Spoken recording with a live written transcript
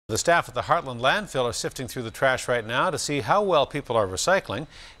The staff at the Hartland landfill are sifting through the trash right now to see how well people are recycling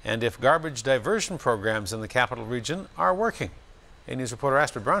and if garbage diversion programs in the capital region are working. A News reporter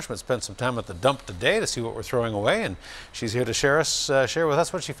Astrid Braunschmidt spent some time at the dump today to see what we're throwing away, and she's here to share with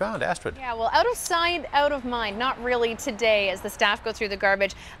us what she found. Astrid. Yeah, well, out of sight, out of mind. Not really today as the staff go through the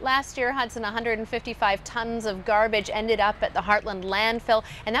garbage. Last year, Hudson, 155 tons of garbage ended up at the Hartland landfill,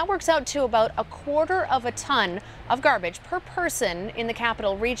 and that works out to about 1/4 of a ton of garbage per person in the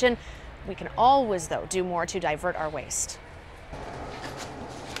capital region. We can always, though, do more to divert our waste.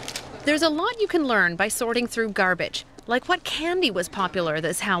 There's a lot you can learn by sorting through garbage. Like what candy was popular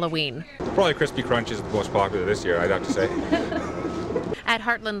this Halloween? Probably Crispy Crunch is the most popular this year, I'd have to say. At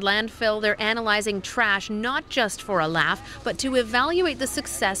Hartland landfill, they're analyzing trash not just for a laugh, but to evaluate the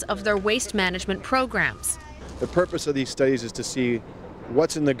success of their waste management programs. The purpose of these studies is to see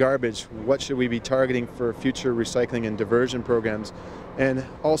what's in the garbage, what should we be targeting for future recycling and diversion programs, and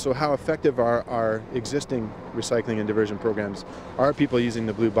also how effective are our existing recycling and diversion programs. Are people using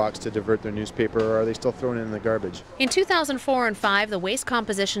the blue box to divert their newspaper, or are they still throwing it in the garbage? In 2004 and 5, the waste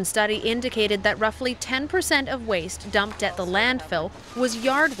composition study indicated that roughly 10% of waste dumped at the landfill was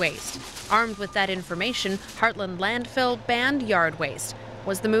yard waste. Armed with that information, Hartland landfill banned yard waste.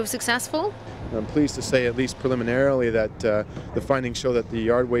 Was the move successful? I'm pleased to say, at least preliminarily, that the findings show that the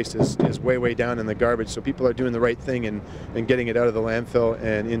yard waste is way down in the garbage, so people are doing the right thing and getting it out of the landfill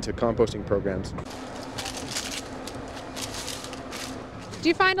and into composting programs. Do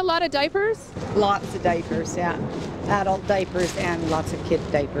you find a lot of diapers? Lots of diapers, yeah. Adult diapers and lots of kid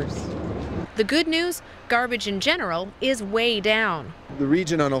diapers. The good news, garbage in general is way down. The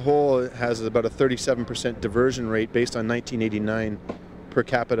region on a whole has about a 37% diversion rate based on 1989 per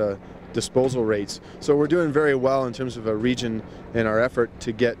capita disposal rates. So we're doing very well in terms of a region in our effort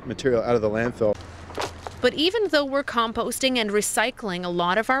to get material out of the landfill. But even though we're composting and recycling a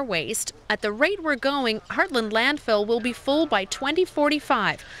lot of our waste, at the rate we're going, Hartland landfill will be full by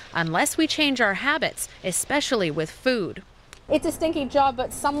 2045, unless we change our habits, especially with food. It's a stinky job,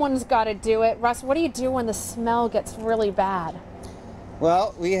 but someone's got to do it. Russ, what do you do when the smell gets really bad?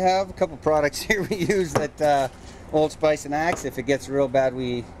 Well, we have a couple products here we use that Old Spice and Axe. If it gets real bad,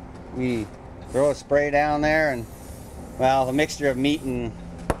 we throw a spray down there, and well, the mixture of meat and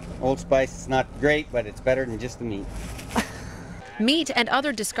Old Spice is not great, but it's better than just the meat. Meat and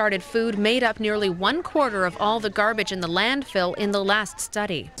other discarded food made up nearly 1/4 of all the garbage in the landfill in the last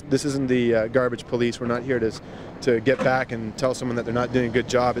study. This isn't the garbage police. We're not here to get back and tell someone that they're not doing a good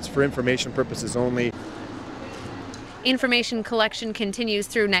job. It's for information purposes only. Information collection continues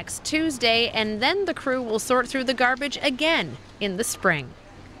through next Tuesday, and then the crew will sort through the garbage again in the spring.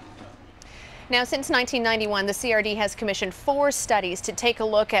 Now, since 1991, the CRD has commissioned 4 studies to take a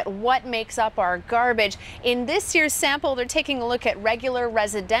look at what makes up our garbage. In this year's sample, they're taking a look at regular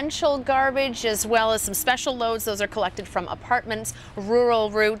residential garbage as well as some special loads. Those are collected from apartments,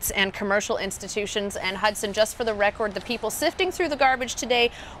 rural routes, and commercial institutions. And Hudson, just for the record, the people sifting through the garbage today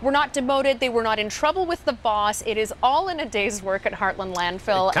were not demoted. They were not in trouble with the boss. It is all in a day's work at Hartland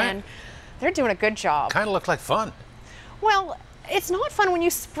landfill, and they're doing a good job. Kind of looked like fun. Well, it's not fun when you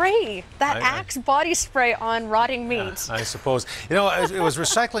spray that Axe body spray on rotting meat. I suppose. You know, it was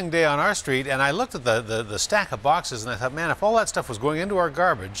recycling day on our street, and I looked at the stack of boxes, and I thought, man, if all that stuff was going into our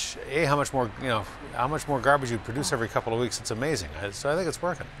garbage, how much more garbage you produce every couple of weeks. It's amazing. So I think it's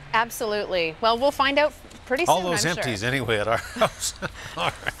working. Absolutely. Well, we'll find out pretty soon. All those I'm empties sure. Anyway at our house. All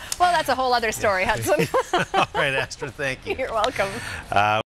right. Well, that's a whole other story, Hudson. All right, Astrid, thank you. You're welcome.